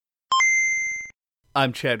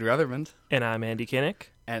I'm Chad Ruthermond, And I'm Andy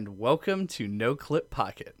Kinnick. and welcome to No Clip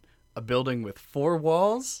Pocket, a building with 4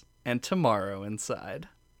 walls and tomorrow inside.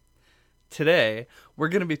 Today, we're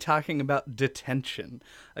going to be talking about Detention,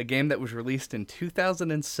 a game that was released in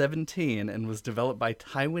 2017 and was developed by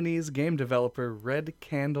Taiwanese game developer Red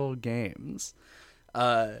Candle Games.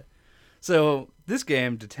 So this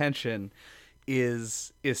game, Detention,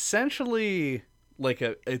 is essentially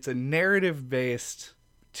it's a narrative-based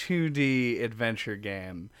 2D adventure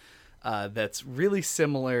game that's really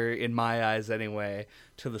similar, in my eyes anyway,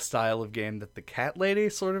 to the style of game that the Cat Lady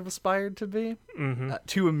sort of aspired to be.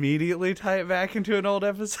 To immediately tie it back into an old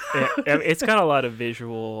episode. It's got a lot of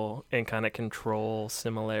visual and kind of control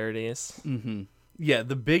similarities. Yeah,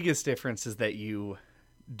 the biggest difference is that you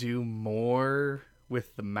do more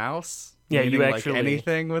with the mouse. Yeah, you meaning, actually- like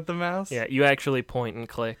anything with the mouse. Yeah, you actually point and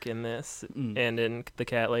click in this, and in the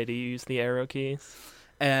Cat Lady, you use the arrow keys.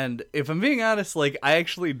 And if I'm being honest, like, I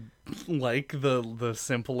actually like the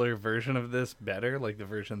simpler version of this better, like the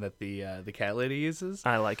version that the Cat Lady uses.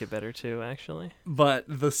 I like it better too, actually. But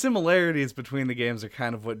the similarities between the games are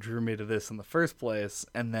kind of what drew me to this in the first place.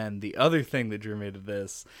 And then the other thing that drew me to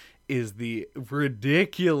this is the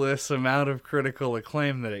ridiculous amount of critical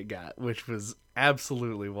acclaim that it got, which was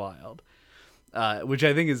absolutely wild. Which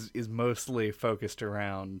I think is mostly focused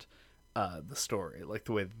around the story, like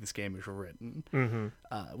the way that this game is written,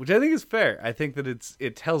 which I think is fair. I think that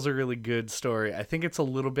it tells a really good story. I think it's a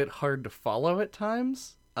little bit hard to follow at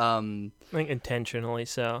times. I think intentionally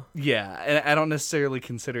so. Yeah, and I don't necessarily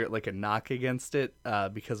consider it like a knock against it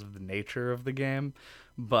because of the nature of the game,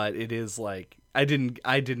 but it is like I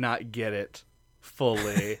did not get it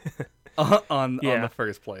fully on the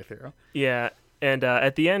first playthrough. Yeah. And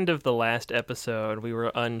at the end of the last episode, we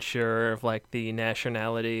were unsure of like the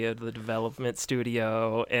nationality of the development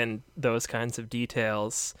studio and those kinds of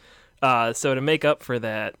details. So to make up for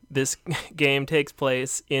that, this game takes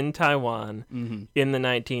place in Taiwan in the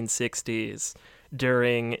 1960s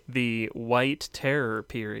during the White Terror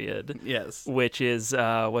period. Yes. Which was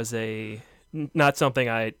not something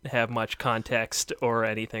I have much context or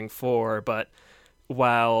anything for, but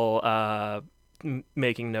while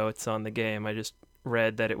making notes on the game, I just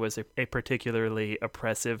read that it was a particularly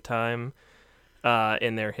oppressive time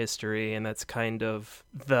in their history, and that's kind of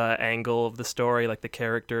the angle of the story. Like, the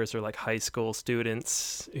characters are like high school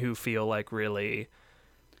students who feel like really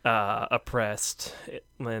oppressed,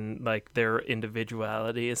 and like their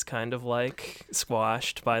individuality is kind of like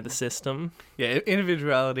squashed by the system. Yeah,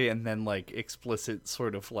 individuality, and then like explicit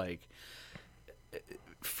sort of like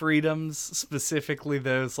freedoms, specifically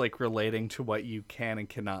those like relating to what you can and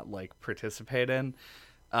cannot like participate in.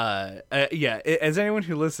 As anyone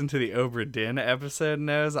who listened to the Obra Dinn episode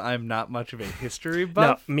knows, I'm not much of a history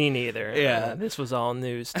buff. No, me neither. Yeah. This was all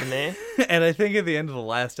news to me. And I think at the end of the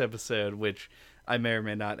last episode, which I may or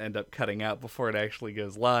may not end up cutting out before it actually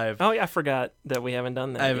goes live. Oh yeah, I forgot that we haven't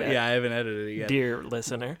done that yet. Yeah, I haven't edited it yet. Dear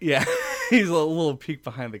listener. Yeah, he's a little peek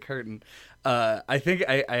behind the curtain. I think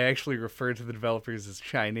I actually refer to the developers as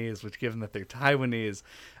Chinese, which, given that they're Taiwanese,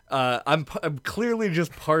 I'm clearly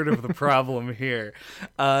just part of the problem here.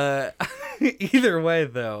 Either way,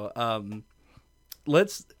 though,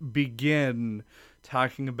 let's begin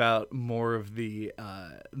talking about more of the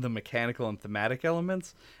mechanical and thematic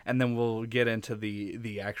elements, and then we'll get into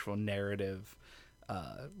the actual narrative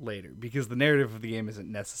later, because the narrative of the game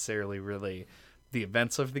isn't necessarily really the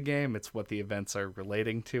events of the game, it's what the events are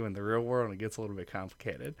relating to in the real world, and it gets a little bit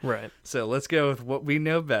complicated. Right. So let's go with what we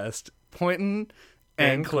know best, pointing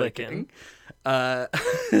and clicking.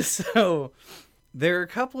 So there are a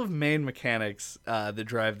couple of main mechanics that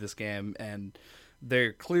drive this game, and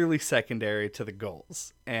they're clearly secondary to the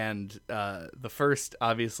goals. And the first,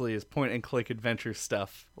 obviously, is point and click adventure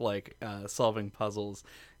stuff, like solving puzzles,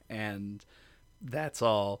 and that's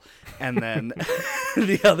all. And then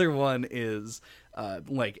the other one is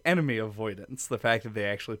like enemy avoidance, the fact that they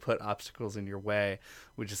actually put obstacles in your way,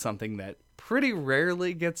 which is something that pretty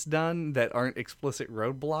rarely gets done that aren't explicit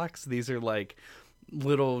roadblocks. These are like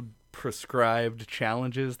little prescribed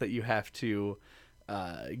challenges that you have to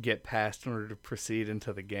get past in order to proceed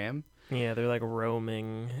into the game. Yeah, they're like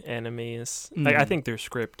roaming enemies. Like, I think they're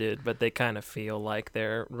scripted, but they kind of feel like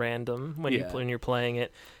they're random when you're playing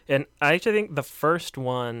it. And I actually think the first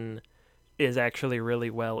one is actually really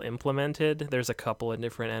well implemented. There's a couple of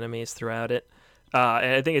different enemies throughout it.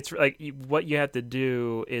 And I think it's like what you have to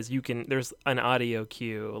do is there's an audio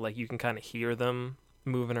cue, like you can kind of hear them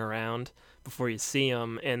moving around before you see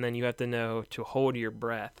them, and then you have to know to hold your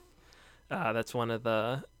breath. That's one of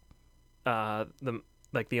the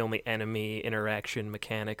only enemy interaction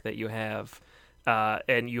mechanic that you have.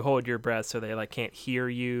 and you hold your breath so they like can't hear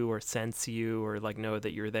you or sense you or like know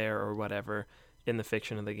that you're there or whatever in the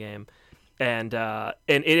fiction of the game. And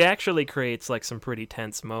it actually creates like some pretty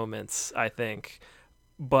tense moments, I think.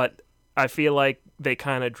 But I feel like they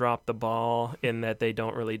kind of drop the ball in that they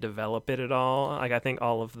don't really develop it at all. Like I think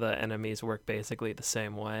all of the enemies work basically the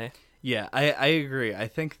same way. Yeah, I agree. I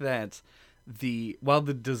think that while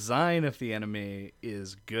the design of the enemy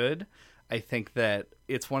is good, I think that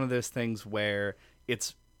it's one of those things where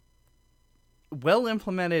it's well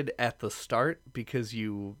implemented at the start because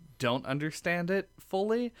you don't understand it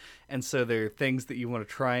fully, and so there are things that you want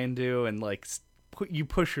to try and do, and like you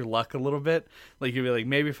push your luck a little bit. Like you'll be like,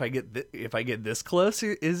 maybe if I get this close,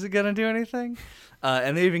 is it gonna do anything?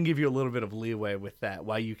 And they even give you a little bit of leeway with that.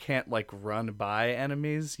 While you can't like run by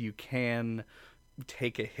enemies, you can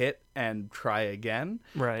take a hit and try again,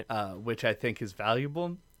 right? Which I think is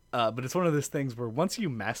valuable. But it's one of those things where once you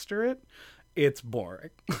master it, it's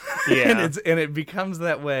boring. Yeah, and it becomes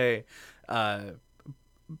that way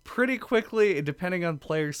pretty quickly, depending on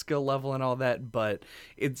player skill level and all that. But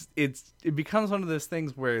it becomes one of those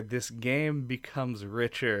things where this game becomes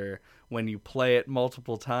richer when you play it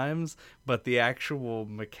multiple times, but the actual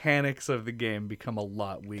mechanics of the game become a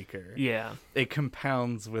lot weaker. Yeah, it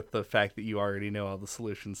compounds with the fact that you already know all the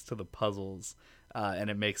solutions to the puzzles, and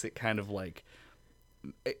it makes it kind of like.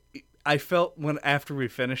 I felt after we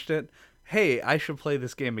finished it, hey, I should play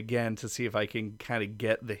this game again to see if I can kind of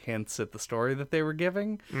get the hints at the story that they were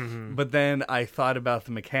giving. Mm-hmm. But then I thought about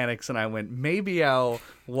the mechanics and I went, maybe I'll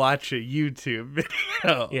watch a YouTube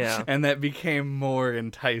video. Yeah. And that became more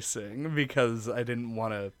enticing because I didn't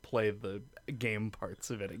want to play the game parts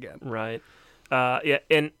of it again. Right. Yeah,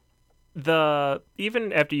 and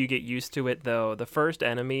even after you get used to it, though, the first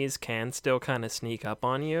enemies can still kind of sneak up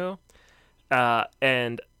on you.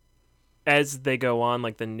 And as they go on,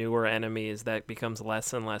 like the newer enemies, that becomes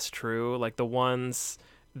less and less true. Like the ones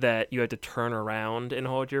that you had to turn around and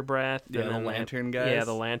hold your breath. Yeah, and the lantern guys. Yeah,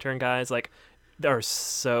 the lantern guys. Like they're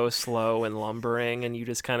so slow and lumbering, and you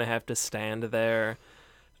just kind of have to stand there.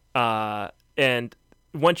 And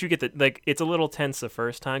once you get it's a little tense the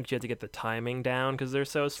first time because you have to get the timing down because they're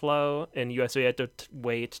so slow, and you have to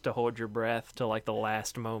wait to hold your breath to like the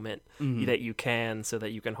last moment that you can, so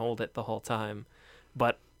that you can hold it the whole time.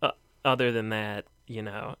 But other than that,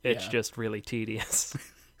 it's just really tedious.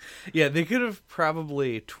 Yeah, they could have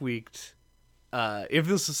probably tweaked if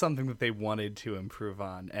this is something that they wanted to improve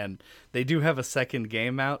on. And they do have a second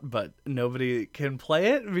game out, but nobody can play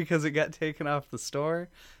it because it got taken off the store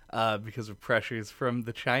because of pressures from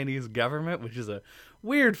the Chinese government, which is a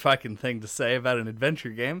weird fucking thing to say about an adventure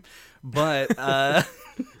game. But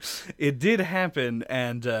it did happen,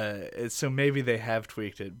 and so maybe they have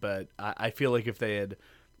tweaked it. But I feel like if they had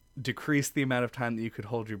decreased the amount of time that you could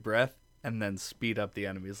hold your breath and then speed up the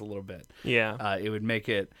enemies a little bit, it would make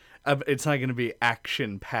it it's not going to be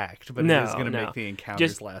action packed, but it is going to make the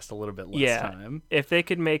encounters last a little bit less time. If they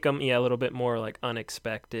could make them a little bit more like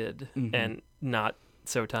unexpected and not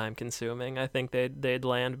so time consuming, I think they'd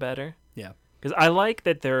land better. Yeah, because I like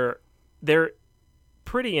that they're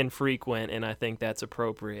pretty infrequent, and I think that's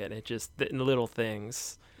appropriate. It just the little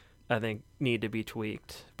things I think need to be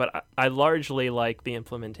tweaked, but I largely like the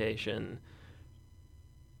implementation.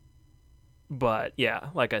 But yeah,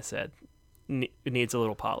 like I said, it needs a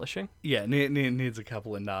little polishing. Yeah, it needs a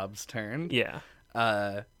couple of knobs turned. Yeah.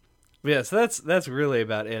 Yeah, so that's really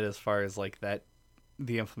about it as far as like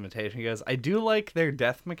the implementation goes. I do like their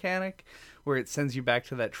death mechanic where it sends you back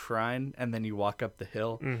to that shrine and then you walk up the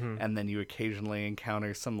hill and then you occasionally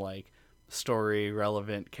encounter some like story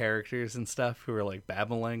relevant characters and stuff who are like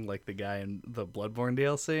babbling, like the guy in the Bloodborne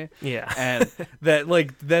DLC. Yeah. And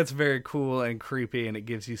that's very cool and creepy, and it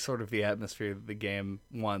gives you sort of the atmosphere that the game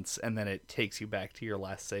wants, and then it takes you back to your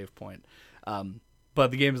last save point.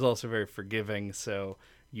 But the game is also very forgiving, so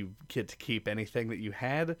you get to keep anything that you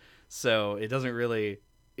had, so it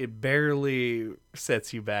barely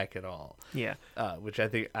sets you back at all. Yeah. Which I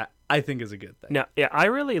think is a good thing. No, yeah, I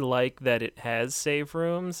really like that it has save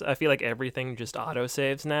rooms. I feel like everything just auto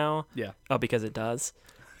saves now. Yeah. Because it does.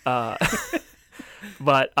 But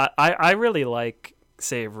I really like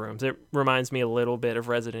save rooms. It reminds me a little bit of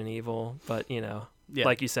Resident Evil, but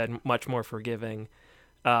like you said, much more forgiving.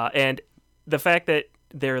 And the fact that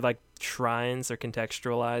they're like shrines are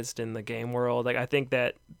contextualized in the game world, like I think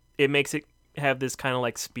that it makes it have this kind of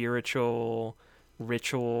like spiritual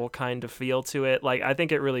ritual kind of feel to it. Like I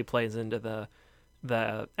think it really plays into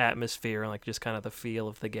the atmosphere and like just kind of the feel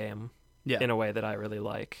of the game in a way that I really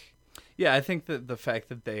like. Yeah, I think that the fact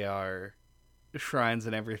that they are shrines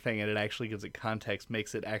and everything, and it actually gives it context,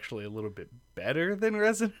 makes it actually a little bit better than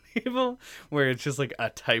Resident Evil, where it's just like a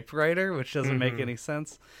typewriter, which doesn't make any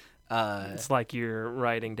sense. It's like you're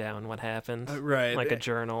writing down what happened, right? Like a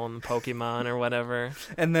journal in Pokemon or whatever.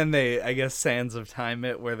 And then they, I guess, Sands of Time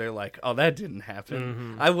it, where they're like, "Oh, that didn't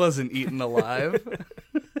happen. I wasn't eaten alive."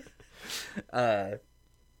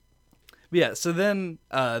 Yeah. So then,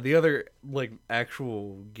 the other like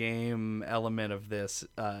actual game element of this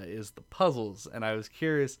is the puzzles, and I was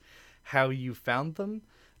curious how you found them.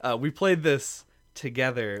 We played this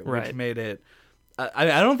together, which made it.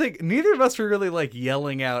 I don't think neither of us were really like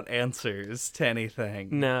yelling out answers to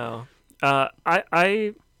anything. No.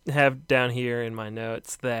 I have down here in my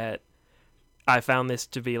notes that I found this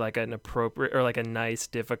to be like an appropriate or like a nice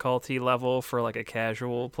difficulty level for like a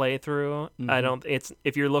casual playthrough. It's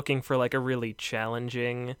if you're looking for like a really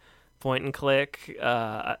challenging point and click,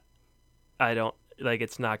 I don't like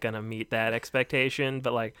it's not going to meet that expectation,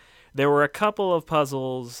 but like there were a couple of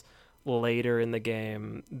puzzles later in the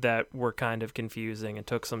game that were kind of confusing and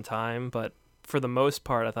took some time, but for the most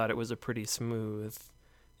part I thought it was a pretty smooth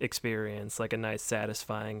experience, like a nice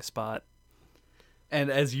satisfying spot. And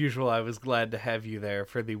as usual, I was glad to have you there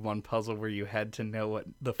for the one puzzle where you had to know what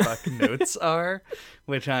the fuck notes are,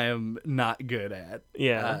 which I am not good at.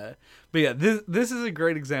 Yeah. But yeah, this is a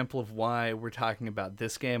great example of why we're talking about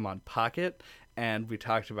this game on Pocket, and we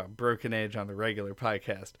talked about Broken Age on the regular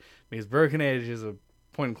podcast, because Broken Age is a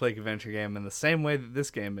point-and-click adventure game in the same way that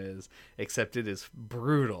this game is, except it is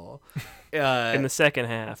brutal. In the second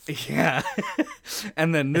half. Yeah.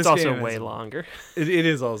 And then this it's also game way longer. It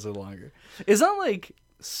is also longer. It's not like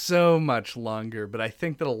so much longer, but I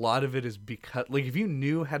think that a lot of it is because, like, if you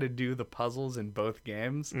knew how to do the puzzles in both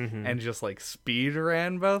games and just, like, speed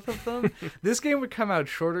ran both of them, this game would come out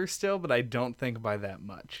shorter still, but I don't think by that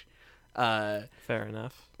much. Fair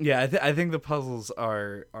enough. Yeah, I think the puzzles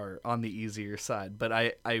are on the easier side, but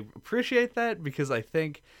I appreciate that, because I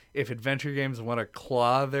think if adventure games want to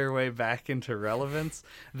claw their way back into relevance,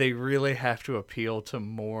 they really have to appeal to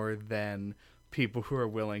more than people who are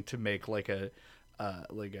willing to make like a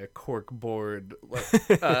cork board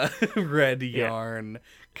red yarn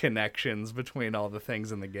connections between all the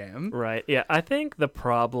things in the game. Right. Yeah, I think the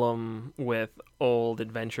problem with old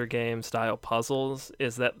adventure game style puzzles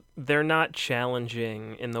is that they're not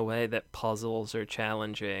challenging in the way that puzzles are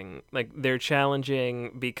challenging. Like, they're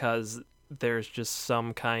challenging because there's just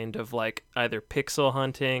some kind of like either pixel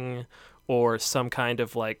hunting or some kind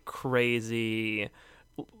of like crazy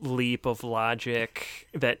leap of logic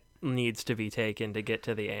that needs to be taken to get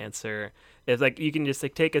to the answer. It's like you can just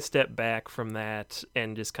like take a step back from that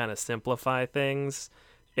and just kind of simplify things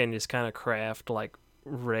and just kind of craft like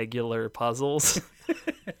regular puzzles.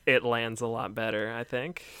 It lands a lot better, I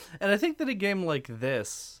think. And I think that a game like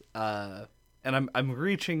this, and I'm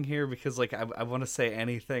reaching here because like I want to say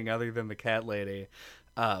anything other than the cat lady,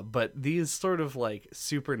 but these sort of like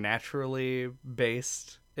supernaturally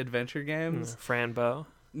based adventure games, Fran Bow.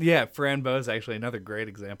 Yeah, Fran Bow is actually another great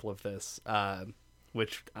example of this,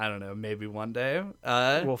 which, I don't know, maybe one day.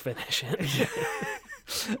 We'll finish it.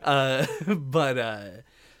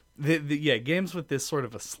 Yeah, games with this sort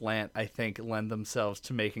of a slant, I think, lend themselves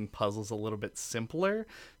to making puzzles a little bit simpler,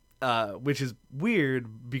 which is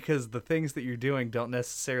weird because the things that you're doing don't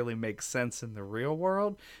necessarily make sense in the real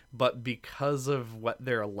world, but because of what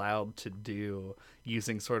they're allowed to do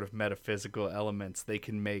using sort of metaphysical elements, they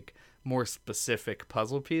can make more specific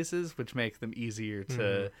puzzle pieces, which make them easier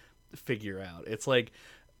to figure out. It's like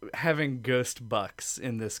having ghost bucks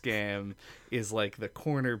in this game is like the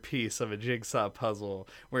corner piece of a jigsaw puzzle,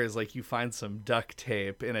 whereas like you find some duct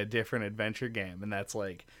tape in a different adventure game, and that's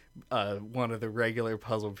like one of the regular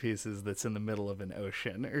puzzle pieces that's in the middle of an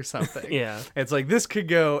ocean or something. Yeah. It's like this could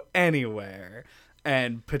go anywhere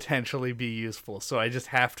and potentially be useful, so I just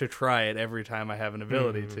have to try it every time I have an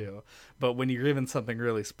ability to. But when you're given something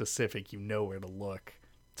really specific, you know where to look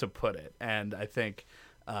to put it, and I think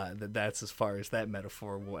that's as far as that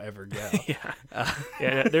metaphor will ever go.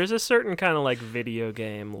 Yeah, there's a certain kind of like video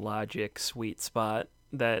game logic sweet spot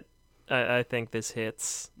that I think this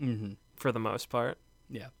hits for the most part.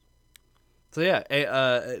 Yeah. So yeah,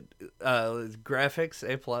 graphics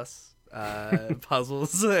A+,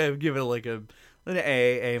 puzzles I give it like an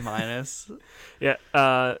A minus. Yeah.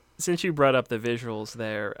 Since you brought up the visuals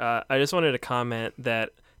there, I just wanted to comment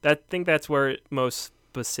that I think that's where it most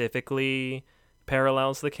specifically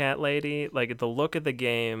parallels the cat lady. Like the look of the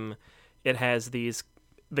game, it has the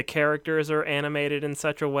characters are animated in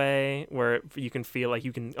such a way where you can feel like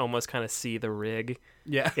you can almost kind of see the rig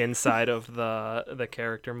inside of the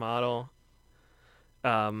character model.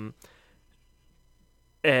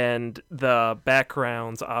 and the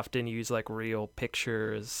backgrounds often use like real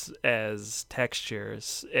pictures as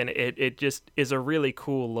textures, and it just is a really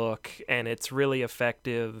cool look, and it's really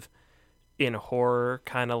effective in horror,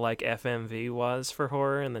 kind of like FMV was for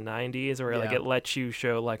horror in the 90s, where like Yeah. it lets you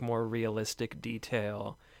show like more realistic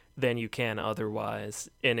detail than you can otherwise,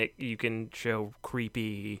 and you can show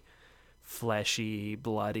creepy, fleshy,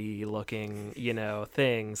 bloody looking,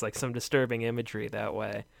 things, like some disturbing imagery that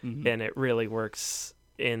way. Mm-hmm. And it really works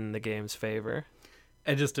in the game's favor.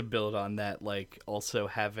 And just to build on that, like also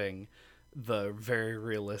having the very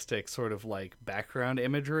realistic sort of like background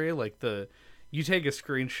imagery, like you take a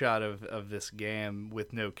screenshot of this game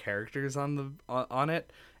with no characters on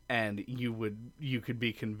it, and you could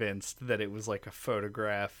be convinced that it was like a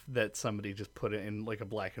photograph that somebody just put it in like a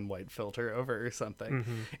black and white filter over or something.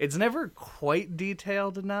 Mm-hmm. It's never quite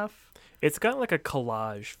detailed enough. It's got like a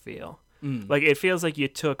collage feel. Mm. Like it feels like you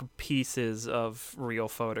took pieces of real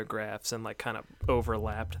photographs and like kind of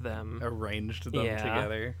overlapped them, Arranged them Yeah.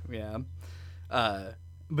 together. Yeah.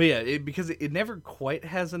 But yeah, because it never quite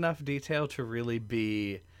has enough detail to really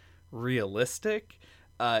be realistic.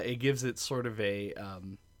 It gives it sort of a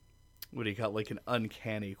what do you call it, like an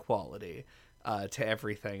uncanny quality to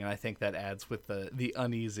everything, and I think that adds with the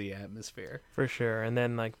uneasy atmosphere. for sure. And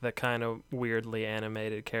then like the kind of weirdly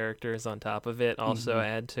animated characters on top of it also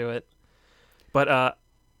add to it. But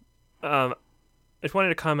I just wanted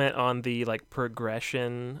to comment on the like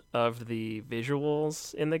progression of the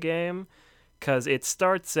visuals in the game, because it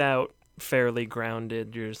starts out fairly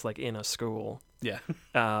grounded. You're just like in a school, Yeah.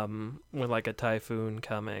 with like a typhoon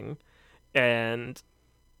coming, and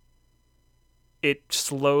it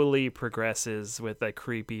slowly progresses with like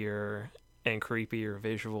creepier and creepier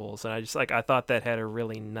visuals. And I thought that had a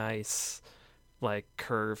really nice like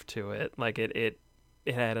curve to it. Like it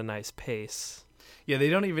had a nice pace. Yeah, they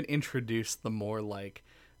don't even introduce the more like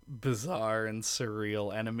bizarre and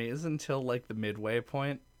surreal enemies until like the midway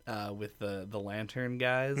point with the lantern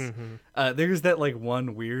guys. Mm-hmm. There's that like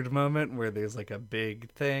one weird moment where there's like a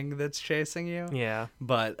big thing that's chasing you. Yeah.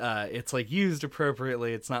 But it's like used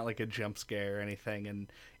appropriately. It's not like a jump scare or anything,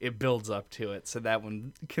 and it builds up to it, so that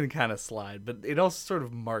one can kind of slide. But it also sort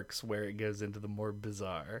of marks where it goes into the more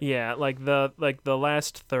bizarre. Yeah, like the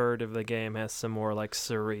last third of the game has some more like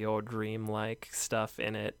surreal, dream-like stuff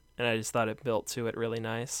in it, and I just thought it built to it really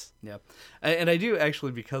nice. Yeah, and I do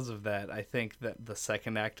actually, because of that, I think that the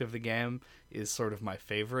second act of the game is sort of my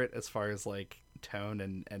favorite as far as like tone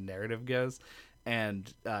and narrative goes.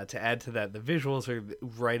 And to add to that, the visuals are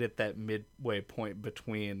right at that midway point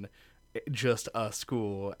between just a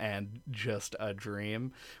school and just a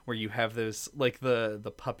dream, where you have those like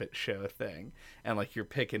the puppet show thing, and like you're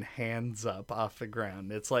picking hands up off the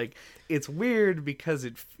ground. It's like, it's weird because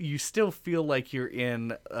you still feel like you're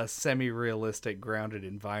in a semi-realistic grounded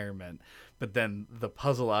environment, but then the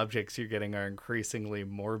puzzle objects you're getting are increasingly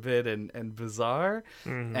morbid and bizarre.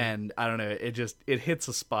 Mm-hmm. And I don't know, it hits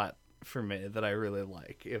a spot for me that I really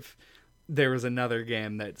like. If there was another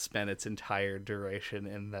game that spent its entire duration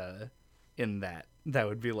in that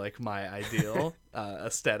would be like my ideal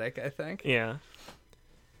aesthetic, I think. Yeah.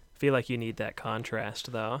 I feel like you need that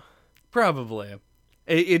contrast though. Probably.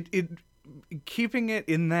 It keeping it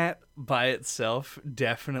in that by itself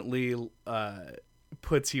definitely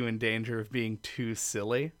puts you in danger of being too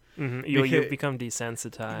silly. Mm-hmm. You become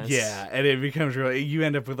desensitized. Yeah, and it becomes really, you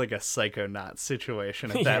end up with like a Psychonaut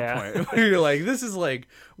situation at that Yeah. point, where you're like, this is like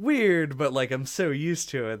weird, but like I'm so used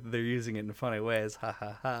to it that they're using it in funny ways, ha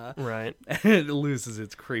ha ha. Right. And it loses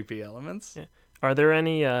its creepy elements. Yeah. Are there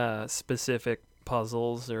any specific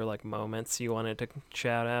puzzles or like moments you wanted to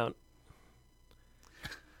shout out?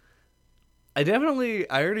 I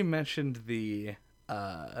already mentioned the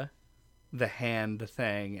hand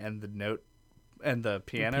thing and the note and the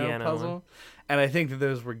piano puzzle one. And I think that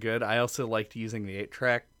those were good. I also liked using the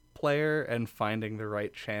 8-track player and finding the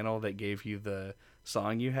right channel that gave you the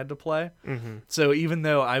song you had to play. Mm-hmm. So even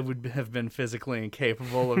though I would have been physically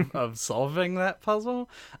incapable of solving that puzzle,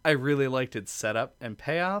 I really liked its setup and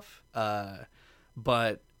payoff.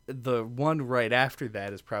 But the one right after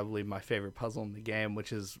that is probably my favorite puzzle in the game,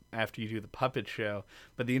 which is after you do the puppet show.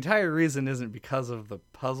 But the entire reason isn't because of the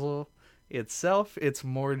puzzle itself. It's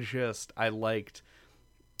more just I liked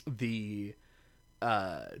the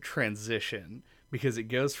transition, because it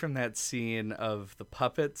goes from that scene of the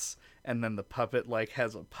puppets, and then the puppet like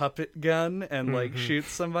has a puppet gun and like shoots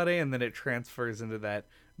somebody, and then it transfers into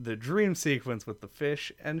the dream sequence with the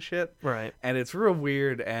fish and shit. Right. And it's real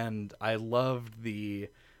weird, and I loved the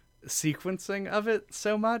sequencing of it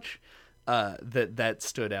so much that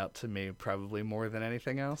stood out to me probably more than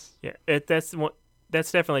anything else. Yeah, that's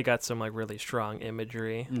that's definitely got some like really strong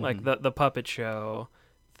imagery. Like the puppet show,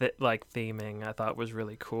 like theming, I thought was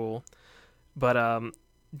really cool. But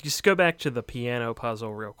just go back to the piano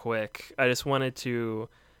puzzle real quick. I just wanted to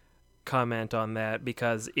comment on that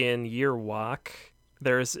because in Year Walk,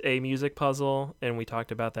 there's a music puzzle, and we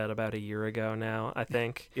talked about that about a year ago now, I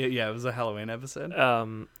think. Yeah, it was a Halloween episode.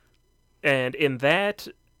 And in that,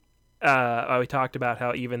 we talked about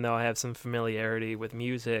how even though I have some familiarity with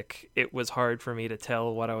music, it was hard for me to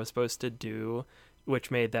tell what I was supposed to do, which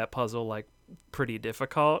made that puzzle like pretty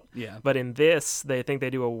difficult. Yeah. But in this, they think they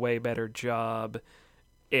do a way better job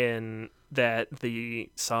in that the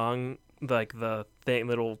song, like the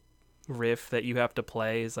little riff that you have to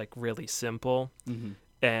play is like really simple.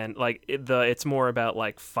 And like it's more about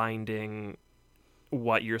like finding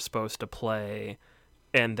what you're supposed to play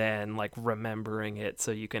and then like remembering it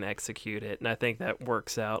so you can execute it. And I think that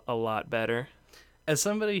works out a lot better. As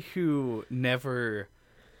somebody who never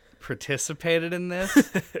participated in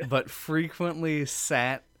this, but frequently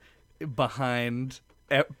sat behind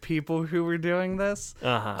people who were doing this,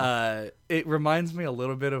 it reminds me a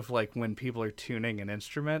little bit of like when people are tuning an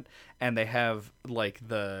instrument and they have like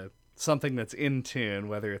something that's in tune,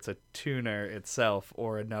 whether it's a tuner itself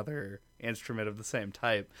or another instrument of the same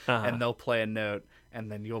type, and they'll play a note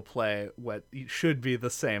and then you'll play what should be the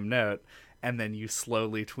same note, and then you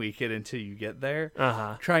slowly tweak it until you get there.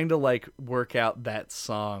 Trying to like work out that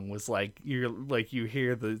song was like, you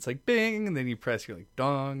hear it's like bing, and then you press, you're like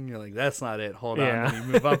dong, you're like that's not it, hold on, and you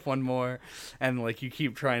move up one more, and like you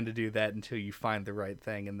keep trying to do that until you find the right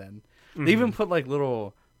thing. And then they even put like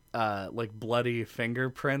little like bloody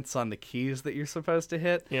fingerprints on the keys that you're supposed to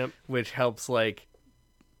hit, which helps like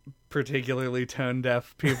particularly tone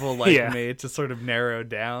deaf people like me to sort of narrow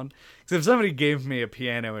down. Because if somebody gave me a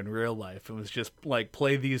piano in real life and was just like,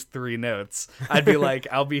 play these 3 notes, I'd be like,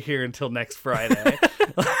 I'll be here until next Friday.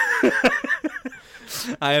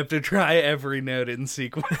 I have to try every note in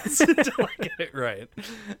sequence until I get it right.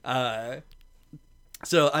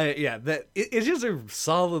 It's just a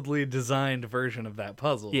solidly designed version of that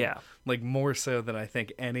puzzle. Yeah. Like more so than I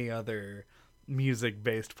think any other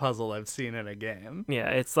music-based puzzle I've seen in a game. Yeah,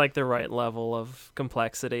 it's like the right level of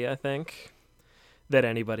complexity, I think, that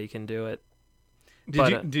anybody can do it.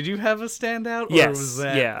 Did you have a standout? Yes,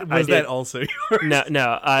 or was that also yours?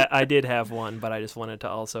 No, I did have one, but I just wanted to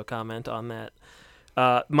also comment on that.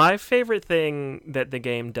 My favorite thing that the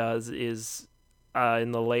game does is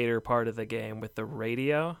in the later part of the game with the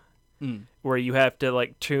radio, where you have to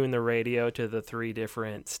like tune the radio to the 3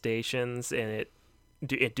 different stations, and it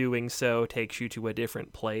doing so takes you to a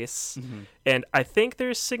different place. And I think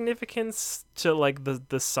there's significance to like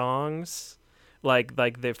the songs, like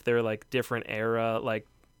if they're like different era, like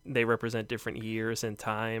they represent different years in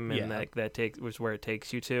time, and that was where it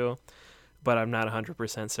takes you to, but I'm not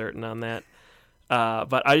 100% certain on that.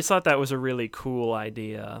 But I just thought that was a really cool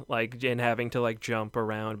idea, like in having to like jump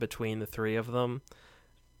around between the 3 of them.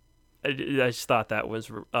 I just thought that was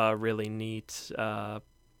really neat,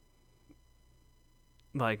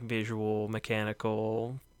 like visual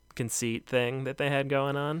mechanical conceit thing that they had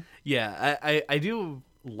going on. Yeah, I do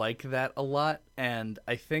like that a lot, and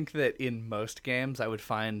I think that in most games I would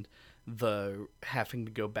find the having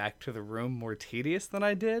to go back to the room more tedious than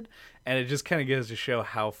I did, and it just kind of goes to show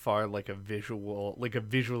how far like a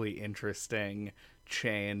visually interesting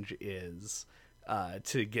change is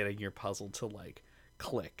to getting your puzzle to like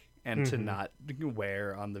click and to not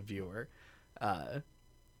wear on the viewer.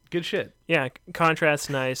 Good shit. Yeah, contrasts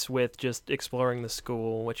nice with just exploring the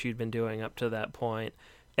school, which you'd been doing up to that point.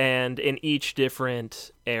 And in each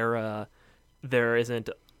different era, there isn't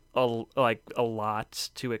a lot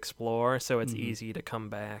to explore, so it's easy to come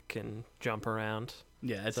back and jump around.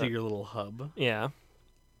 Yeah, it's your little hub. Yeah.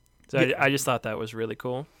 So I just thought that was really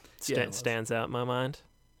cool. Stands out in my mind.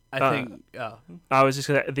 I was just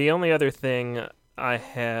the only other thing I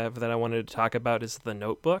have that I wanted to talk about is the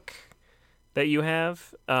notebook that you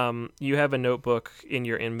have. You have a notebook in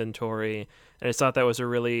your inventory, and I just thought that was a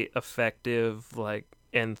really effective, like,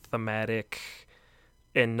 and thematic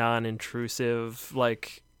and non-intrusive,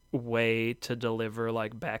 like, way to deliver,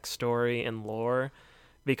 like, backstory and lore.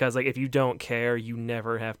 Because, like, if you don't care, you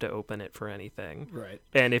never have to open it for anything. Right.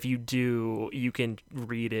 And if you do, you can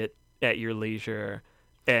read it at your leisure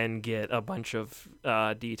and get a bunch of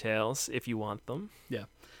details if you want them. Yeah.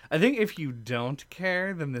 I think if you don't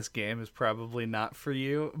care, then this game is probably not for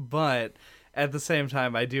you. But at the same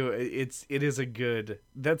time, it is a good,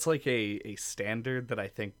 that's like a standard that I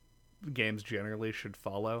think games generally should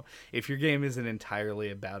follow. If your game isn't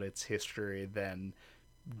entirely about its history, then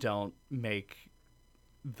don't make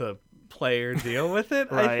the player deal with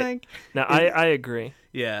it. Right. I think. No, I agree.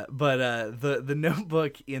 Yeah, but the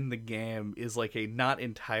notebook in the game is like a not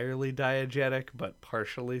entirely diegetic, but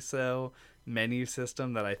partially so menu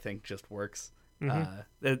system that I think just works.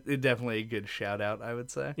 It definitely a good shout out, I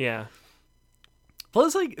would say. Yeah.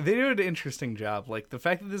 Plus, like, they did an interesting job. Like, the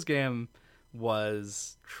fact that this game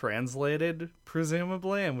was translated,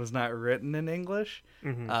 presumably, and was not written in English,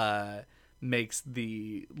 makes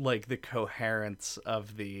the coherence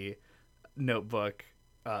of the notebook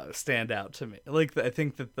stand out to me. Like, I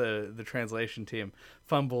think that the translation team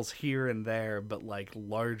fumbles here and there, but, like,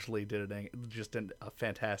 largely did a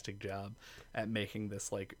fantastic job at making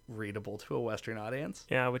this, like, readable to a Western audience.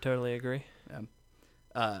 Yeah, I would totally agree. Yeah.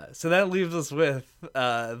 So that leaves us with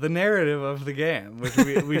the narrative of the game, which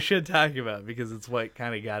we should talk about because it's what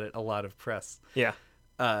kind of got it a lot of press. Yeah.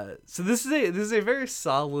 So this is a very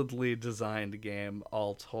solidly designed game,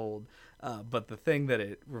 all told. But the thing that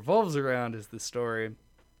it revolves around is the story,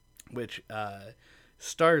 which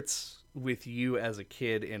starts with you as a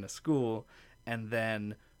kid in a school, and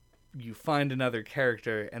then you find another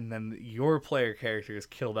character, and then your player character is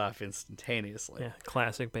killed off instantaneously. Yeah,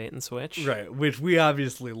 classic bait and switch. Right, which we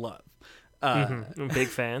obviously love. Big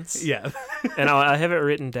fans. Yeah. And I have it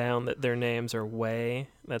written down that their names are Wei,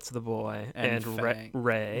 that's the boy, and Fang.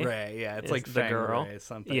 Ray. Ray, yeah, it's is like the Fang girl. Ray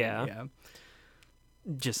something. Yeah.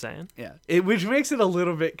 Just saying. Yeah. Which makes it a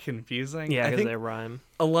little bit confusing. Yeah, I because think they rhyme.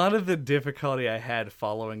 a lot of the difficulty I had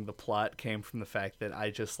following the plot came from the fact that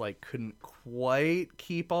I just like couldn't quite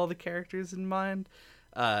keep all the characters in mind.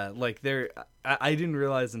 I didn't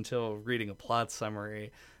realize until reading a plot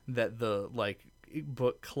summary that the like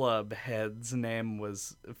book club head's name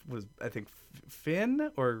was I think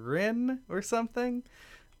Finn or Rin or something.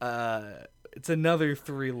 It's another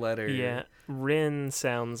 3-letter. Yeah, Rin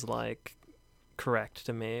sounds like correct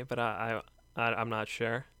to me, but I'm not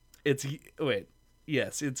sure. It's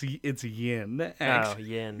yes, it's Yin. Oh,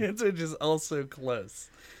 Yin. Which is also close.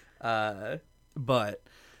 So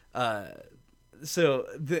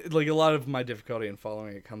like a lot of my difficulty in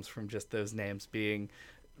following it comes from just those names being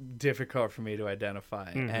difficult for me to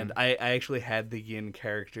identify, and I actually had the Yin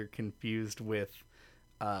character confused with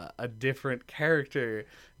a different character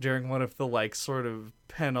during one of the like sort of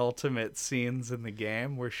penultimate scenes in the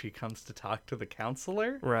game where she comes to talk to the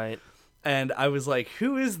counselor. Right. And I was like,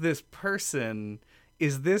 who is this person?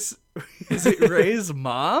 Is it Ray's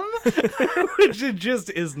mom? Which it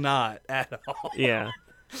just is not at all. Yeah.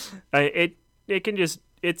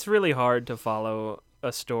 It's really hard to follow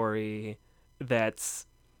a story that's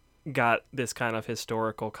got this kind of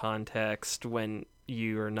historical context when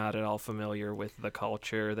you are not at all familiar with the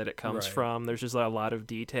culture that it comes from. There's just a lot of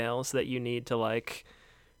details that you need to like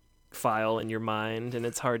file in your mind, and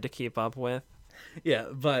it's hard to keep up with. Yeah,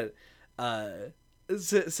 but so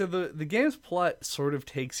the game's plot sort of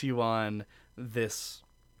takes you on this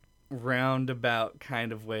roundabout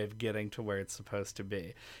kind of way of getting to where it's supposed to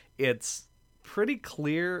be. It's pretty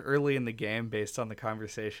clear early in the game based on the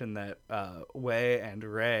conversation that Wei and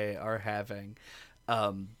Ray are having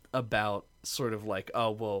about sort of like,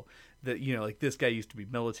 oh, well, like this guy used to be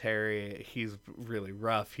military. He's really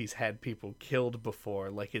rough. He's had people killed before.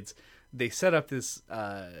 Like they set up this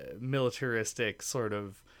militaristic sort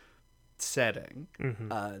of setting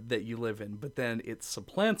that you live in, but then it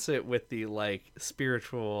supplants it with the like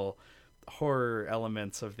spiritual horror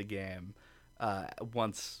elements of the game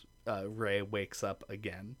once Ray wakes up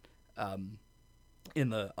again in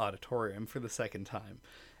the auditorium for the second time.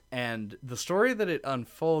 And the story that it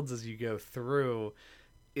unfolds as you go through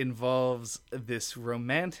involves this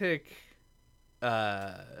romantic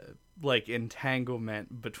like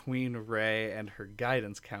entanglement between Ray and her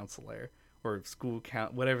guidance counselor or school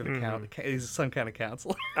whatever the is some kind of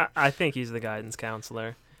counselor. I think he's the guidance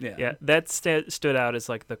counselor. Yeah, that stood out as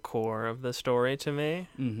like the core of the story to me.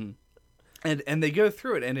 And they go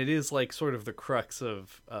through it, and it is like sort of the crux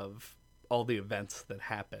of all the events that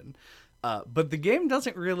happen. But the game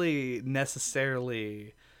doesn't really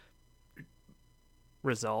necessarily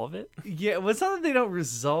resolve it. Yeah, well, it's not that they don't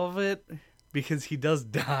resolve it, because he does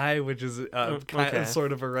die, which is kind of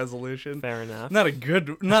sort of a resolution. Fair enough.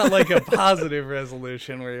 Not like a positive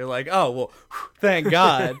resolution where you're like, oh, well, thank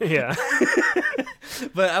God. Yeah.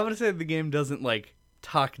 But I would say the game doesn't like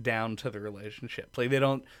talk down to the relationship. Like they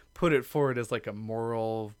don't put it forward as like a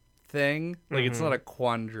moral thing. Like it's not a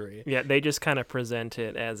quandary. Yeah, they just kind of present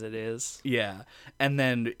it as it is. Yeah, and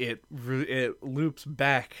then it loops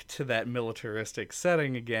back to that militaristic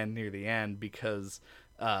setting again near the end because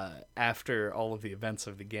after all of the events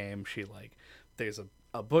of the game, there's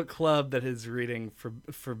a book club that is reading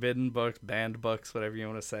forbidden books, banned books, whatever you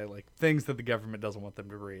want to say, like things that the government doesn't want them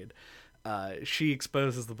to read. She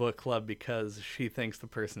exposes the book club because she thinks the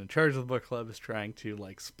person in charge of the book club is trying to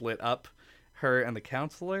like split up her and the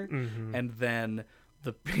counselor, and then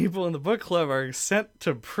the people in the book club are sent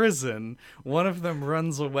to prison. One of them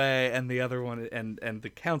runs away, and the other one, and the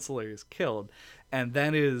counselor is killed. And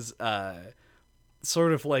that is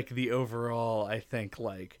sort of like the overall, I think,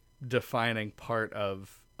 like defining part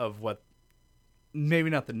of what, maybe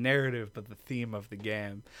not the narrative, but the theme of the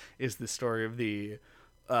game is the story of the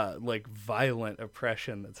like violent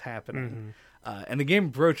oppression that's happening. And the game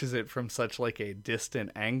broaches it from such like a distant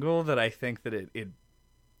angle that I think that it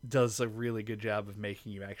does a really good job of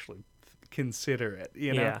making you actually consider it,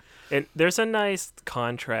 you know? Yeah. And there's a nice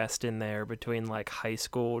contrast in there between like high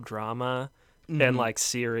school drama and like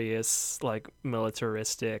serious, like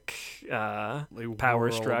militaristic Like power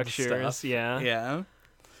world structures. stuff. Yeah. Yeah.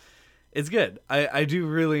 It's good. I do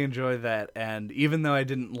really enjoy that. And even though I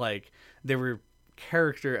didn't like, there were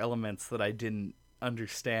character elements that I didn't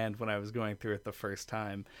understand when I was going through it the first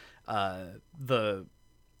time, the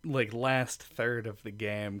like last third of the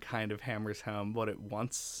game kind of hammers home what it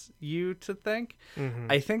wants you to think.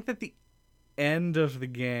 I think that the end of the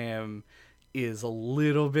game is a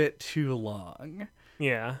little bit too long.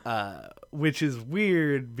 Yeah. Which is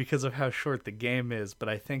weird because of how short the game is, but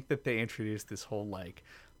I think that they introduced this whole like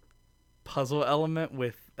puzzle element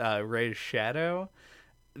with Ray's shadow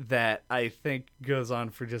that I think goes on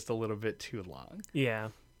for just a little bit too long. Yeah.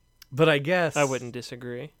 But I guess I wouldn't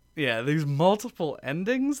disagree. Yeah, there's multiple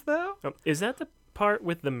endings though. Is that the part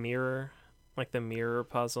with the mirror, like the mirror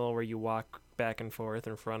puzzle where you walk back and forth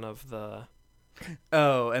in front of the?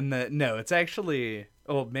 Oh, and no, it's actually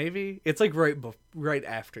maybe it's like right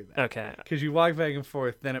after that. Okay. Because you walk back and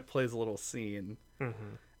forth, then it plays a little scene,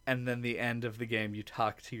 and then the end of the game, you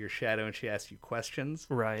talk to your shadow, and she asks you questions.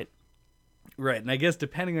 Right. Right, and I guess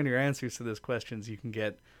depending on your answers to those questions, you can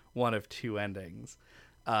get one of two endings,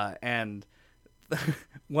 and.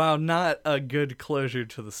 While not a good closure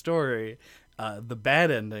to the story, the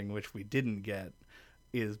bad ending, which we didn't get,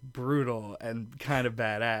 is brutal and kind of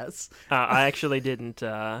badass. I actually didn't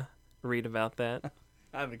read about that.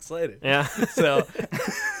 I'm excited. Yeah. So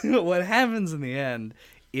what happens in the end,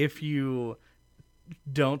 if you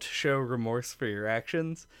don't show remorse for your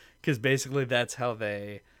actions, because basically that's how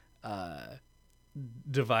they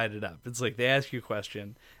divide it up. It's like they ask you a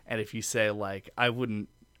question, and if you say, like, I wouldn't,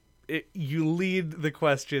 you lead the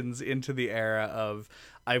questions into the era of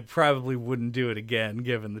I probably wouldn't do it again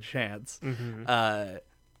given the chance.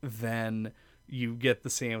 Then you get the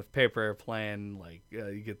scene with Paper Airplane, like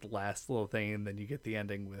you get the last little thing, and then you get the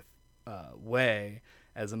ending with Wei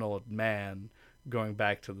as an old man going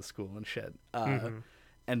back to the school and shit.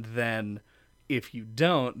 And then if you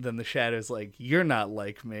don't, then the shadow's like, you're not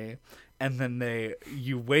like me. And then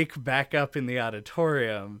you wake back up in the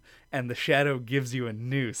auditorium, and the shadow gives you a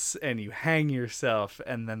noose, and you hang yourself,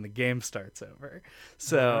 and then the game starts over.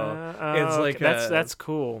 So it's like that's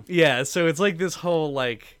cool. Yeah, so it's like this whole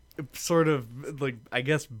like sort of like I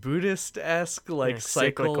guess Buddhist-esque like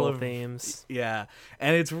cycle of themes. Yeah,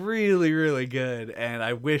 and it's really really good, and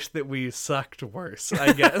I wish that we sucked worse,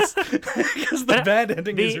 I guess, because the bad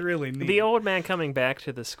ending is really neat. The old man coming back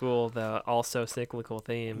to the school, though, also cyclical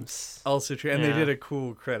themes. Also true, and they did a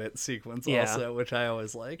cool credit sequence also, which I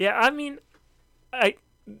always like. Yeah, I mean, I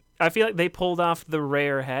feel like they pulled off the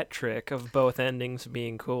rare hat trick of both endings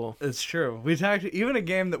being cool. It's true. We talked even a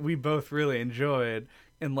game that we both really enjoyed.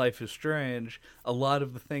 In Life is Strange, a lot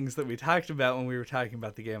of the things that we talked about when we were talking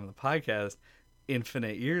about the game on the podcast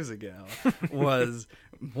infinite years ago was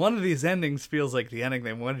one of these endings feels like the ending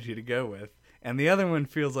they wanted you to go with, and the other one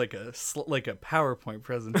feels like a PowerPoint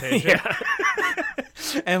presentation.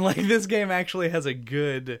 And like this game actually has a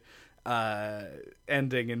good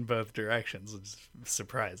ending in both directions, which is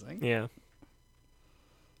surprising. Yeah.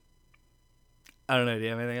 I don't know. Do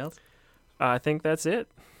you have anything else? I think that's it.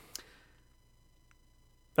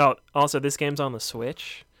 Oh, also, this game's on the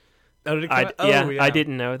Switch. Oh, did it come out? Yeah, I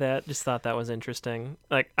didn't know that. Just thought that was interesting.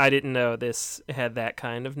 Like, I didn't know this had that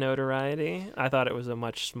kind of notoriety. I thought it was a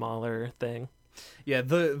much smaller thing. Yeah,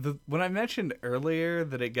 the when I mentioned earlier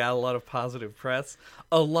that it got a lot of positive press,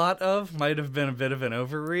 a lot of might have been a bit of an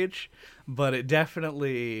overreach, but it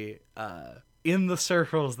definitely, in the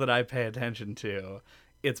circles that I pay attention to,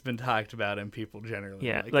 it's been talked about and people generally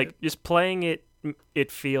like it. Just playing it,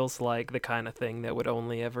 it feels like the kind of thing that would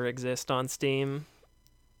only ever exist on Steam.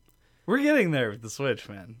 We're getting there with the Switch,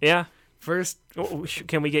 man. Yeah. First,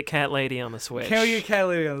 can we get Cat Lady on the Switch? Can we get Cat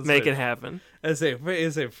Lady on the Switch? Make it happen. I say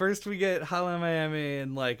first we get Hotline Miami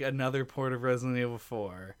and like another port of Resident Evil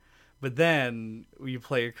 4, but then when you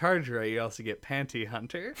play your cards right, you also get Panty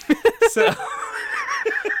Hunter. So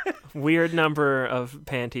weird number of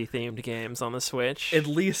panty themed games on the Switch. At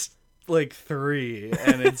least like 3,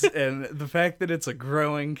 and and the fact that it's a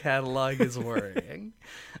growing catalog is worrying.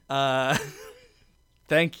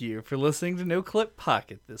 Thank you for listening to No Clip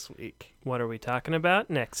Pocket this week. What are we talking about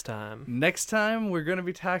next time? Next time we're going to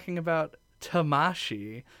be talking about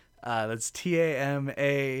Tamashii. That's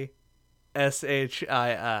Tamashii.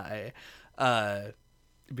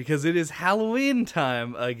 Because it is Halloween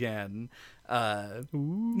time again.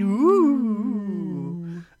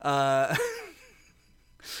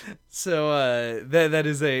 So that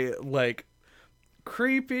is a like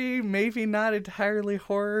creepy, maybe not entirely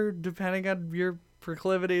horror, depending on your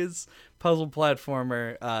proclivities, puzzle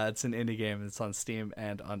platformer. It's an indie game. It's on Steam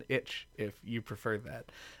and on itch if you prefer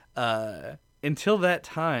that. Until that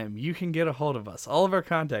time, you can get a hold of us. All of our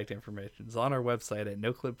contact information is on our website at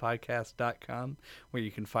noclippodcast.com, where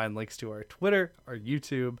you can find links to our Twitter, our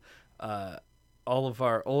YouTube. All of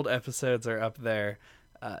our old episodes are up there.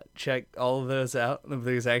 Check all of those out.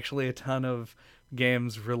 There's actually a ton of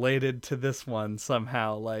games related to this one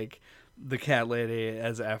somehow, like The Cat Lady,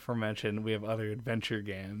 as aforementioned. We have other adventure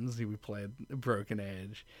games. We played Broken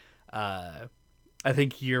Age. I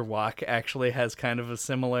think Year Walk actually has kind of a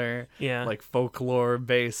similar like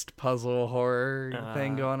folklore-based puzzle horror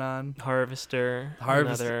thing going on. Harvester,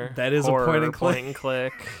 that is a point and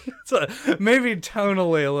click. So maybe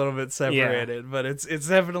tonally a little bit separated, but it's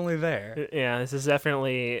definitely there. Yeah, this is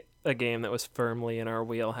definitely a game that was firmly in our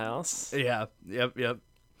wheelhouse. Yeah, yep.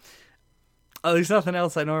 Oh, there's nothing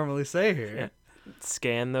else I normally say here. Yeah.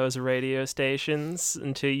 Scan those radio stations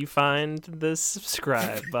until you find the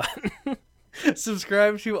subscribe button.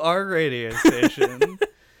 Subscribe to our radio station,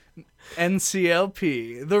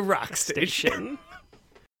 NCLP, the rock station.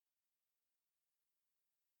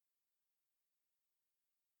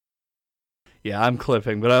 Yeah, I'm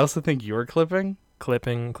clipping, but I also think you're clipping.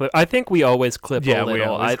 Clipping. I think we always clip a little. We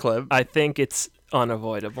always clip. I think it's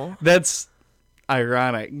unavoidable. That's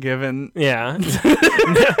ironic, given... Yeah.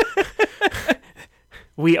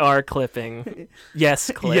 We are clipping.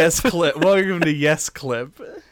 Yes, clip. Yes, clip. Welcome to Yes, Clip.